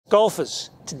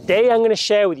Golfers, today I'm going to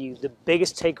share with you the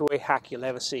biggest takeaway hack you'll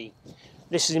ever see.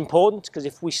 This is important because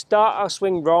if we start our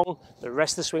swing wrong, the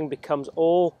rest of the swing becomes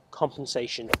all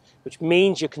compensation, which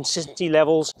means your consistency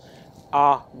levels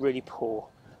are really poor.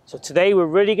 So today we're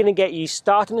really going to get you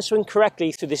starting the swing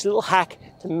correctly through this little hack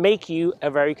to make you a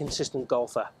very consistent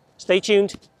golfer. Stay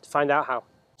tuned to find out how.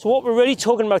 So what we're really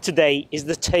talking about today is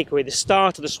the takeaway, the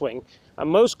start of the swing. And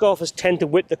most golfers tend to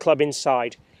whip the club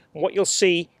inside. And what you'll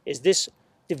see is this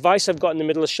device I've got in the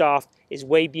middle of the shaft is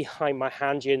way behind my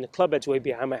hand here, and the club head's way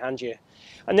behind my hand here.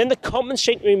 And then the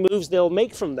compensatory moves they'll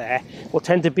make from there will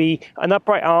tend to be an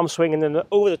upright arm swing and then an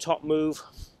over-the-top move,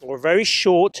 or a very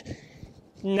short,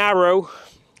 narrow,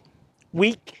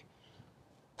 weak,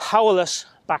 powerless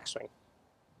backswing.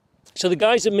 So the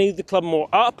guys that move the club more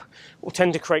up will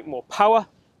tend to create more power,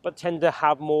 but tend to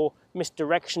have more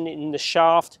misdirection in the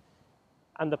shaft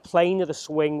and the plane of the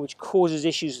swing, which causes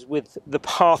issues with the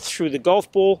path through the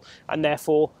golf ball and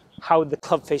therefore how the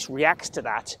club face reacts to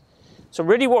that. So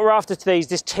really what we're after today is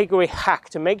this takeaway hack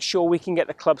to make sure we can get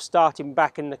the club starting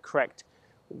back in the correct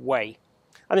way.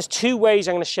 And there's two ways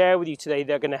I'm going to share with you today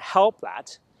that are going to help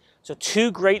that. So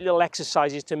two great little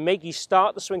exercises to make you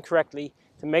start the swing correctly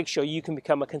to make sure you can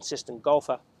become a consistent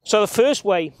golfer. So the first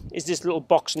way is this little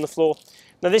box on the floor.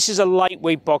 Now this is a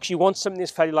lightweight box. You want something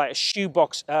that's fairly light, a shoe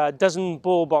box, a dozen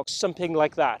ball box, something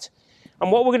like that.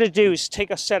 And what we're going to do is take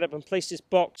our setup and place this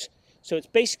box so it's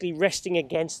basically resting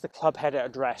against the club head at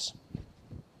address.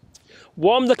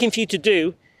 What I'm looking for you to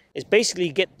do is basically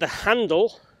get the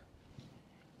handle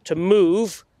to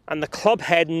move and the club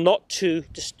head not to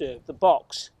disturb the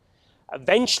box.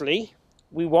 Eventually,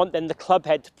 we want then the club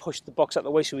head to push the box out of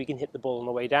the way so we can hit the ball on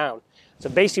the way down. So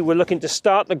basically we're looking to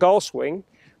start the golf swing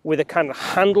with a kind of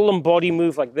handle and body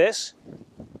move like this,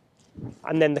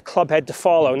 and then the club head to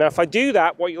follow. Now if I do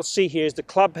that, what you'll see here is the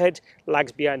club head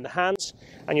lags behind the hands,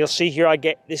 and you'll see here I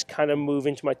get this kind of move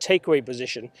into my takeaway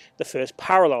position, the first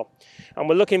parallel. And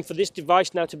we're looking for this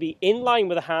device now to be in line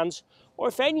with the hands, or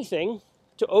if anything,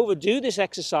 to overdo this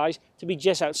exercise to be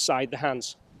just outside the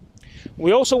hands.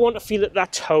 We also want to feel that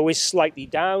that toe is slightly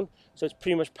down, so it's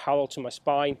pretty much parallel to my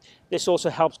spine. This also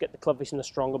helps get the club face in a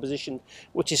stronger position,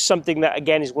 which is something that,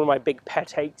 again, is one of my big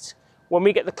pet hates. When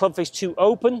we get the club face too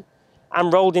open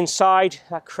and rolled inside,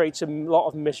 that creates a lot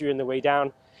of misery on the way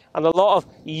down and a lot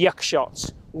of yuck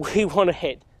shots. We want to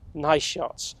hit nice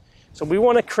shots. So we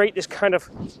want to create this kind of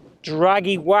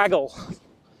draggy waggle,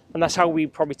 and that's how we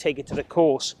probably take it to the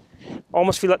course.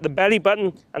 Almost feel like the belly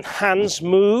button and hands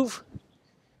move,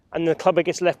 and the club head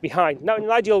gets left behind. Now, in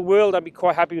an ideal world, I'd be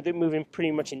quite happy with it moving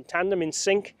pretty much in tandem, in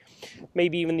sync,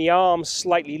 maybe even the arms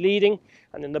slightly leading,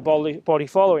 and then the body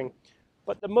following.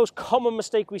 But the most common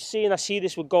mistake we see, and I see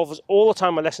this with golfers all the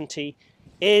time on lesson tee,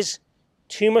 is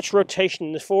too much rotation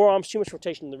in the forearms, too much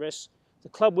rotation in the wrists, the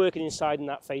club working inside and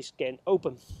that face getting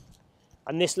open,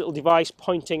 and this little device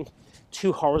pointing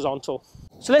too horizontal.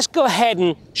 So let's go ahead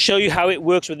and show you how it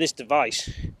works with this device.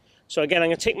 So again, I'm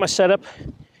going to take my setup,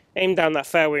 aim down that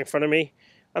fairway in front of me,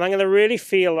 and I'm going to really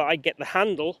feel that I get the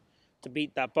handle to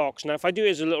beat that box. Now if I do it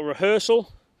as a little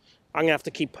rehearsal, I'm going to have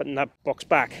to keep putting that box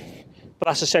back, but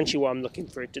that's essentially what I'm looking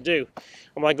for it to do.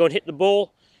 And when I go and hit the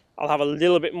ball, I'll have a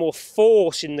little bit more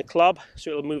force in the club, so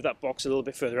it'll move that box a little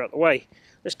bit further out of the way.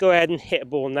 Let's go ahead and hit a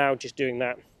ball now, just doing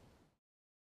that.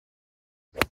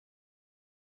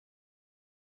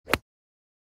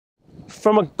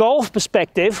 From a golf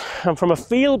perspective and from a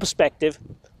field perspective,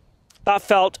 that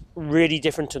felt really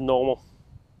different to normal.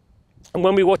 And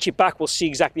when we watch it back, we'll see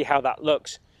exactly how that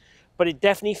looks. But it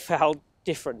definitely felt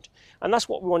different. And that's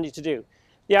what we wanted to do.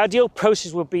 The ideal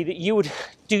process would be that you would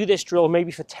do this drill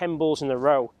maybe for 10 balls in a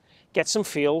row. Get some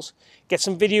feels, get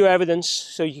some video evidence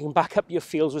so you can back up your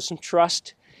feels with some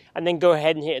trust, and then go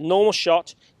ahead and hit a normal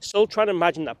shot. Still trying to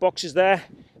imagine that box is there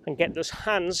and get those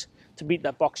hands to beat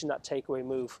that box in that takeaway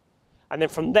move. And then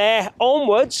from there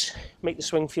onwards, make the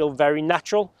swing feel very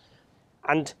natural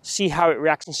and see how it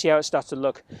reacts and see how it starts to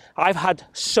look. I've had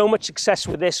so much success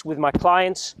with this with my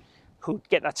clients who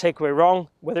get that takeaway wrong,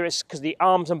 whether it's because the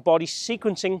arms and body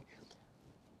sequencing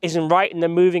isn't right and they're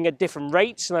moving at different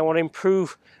rates, and I want to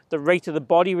improve the rate of the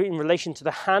body in relation to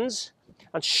the hands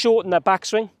and shorten that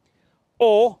backswing,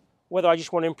 or whether I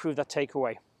just want to improve that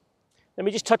takeaway. Let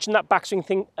me just touch on that backswing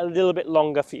thing a little bit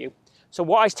longer for you. So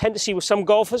what I tend to see with some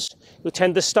golfers who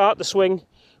tend to start the swing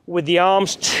with the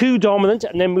arms too dominant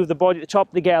and then move the body at the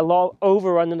top, they get a lot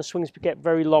overrun and the swings get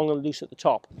very long and loose at the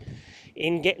top.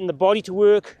 In getting the body to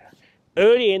work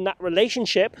early in that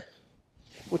relationship,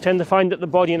 We tend to find that the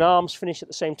body and arms finish at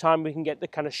the same time. We can get the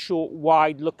kind of short,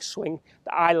 wide look swing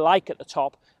that I like at the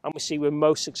top, and we see we're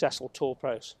most successful tour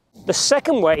pros. The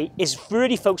second way is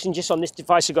really focusing just on this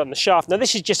device I've got in the shaft. Now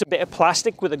this is just a bit of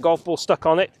plastic with a golf ball stuck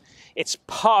on it. It's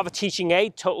part of a teaching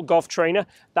aid, Total Golf Trainer,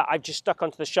 that I've just stuck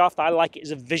onto the shaft. I like it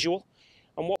as a visual.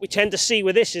 And what we tend to see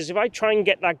with this is if I try and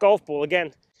get that golf ball,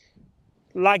 again,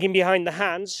 lagging behind the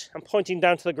hands and pointing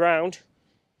down to the ground,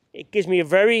 it gives me a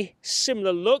very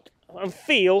similar look and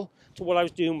feel to what I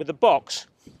was doing with the box.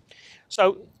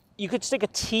 So you could stick a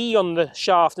tee on the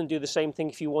shaft and do the same thing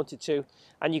if you wanted to.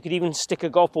 And you could even stick a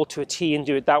golf ball to a tee and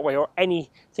do it that way, or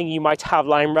anything you might have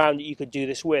lying around that you could do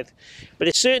this with. But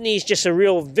it certainly is just a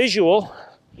real visual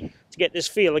to get this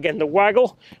feel. Again, the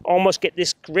waggle, almost get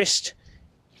this wrist,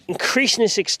 increasing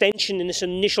this extension in this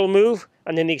initial move,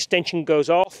 and then the extension goes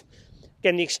off.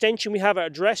 Again, the extension we have at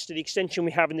address to the extension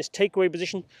we have in this takeaway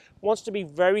position wants to be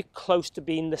very close to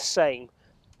being the same,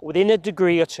 within a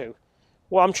degree or two.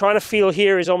 What I'm trying to feel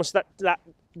here is almost that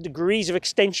degrees of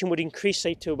extension would increase,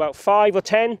 say, to about 5 or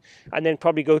 10, and then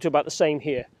probably go to about the same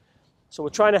here. So we're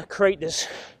trying to create this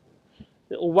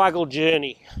little waggle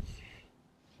journey.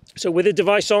 So with the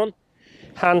device on,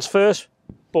 hands first,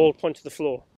 ball point to the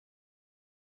floor.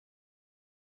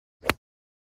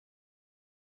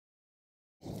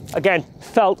 Again,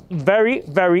 felt very,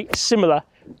 very similar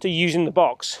to using the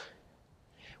box,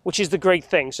 which is the great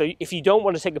thing. So if you don't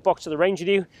want to take the box to the range with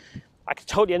you, I can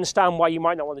totally understand why you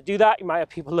might not want to do that. You might have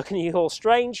people looking at you all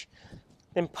strange.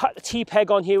 Then put the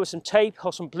T-peg on here with some tape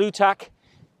or some blue tack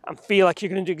and feel like you're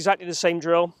going to do exactly the same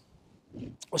drill.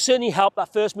 Will certainly help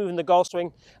that first move in the golf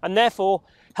swing, and therefore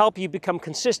help you become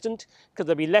consistent, because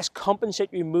there'll be less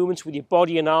compensatory movements with your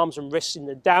body and arms and wrists in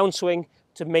the downswing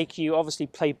to make you obviously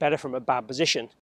play better from a bad position.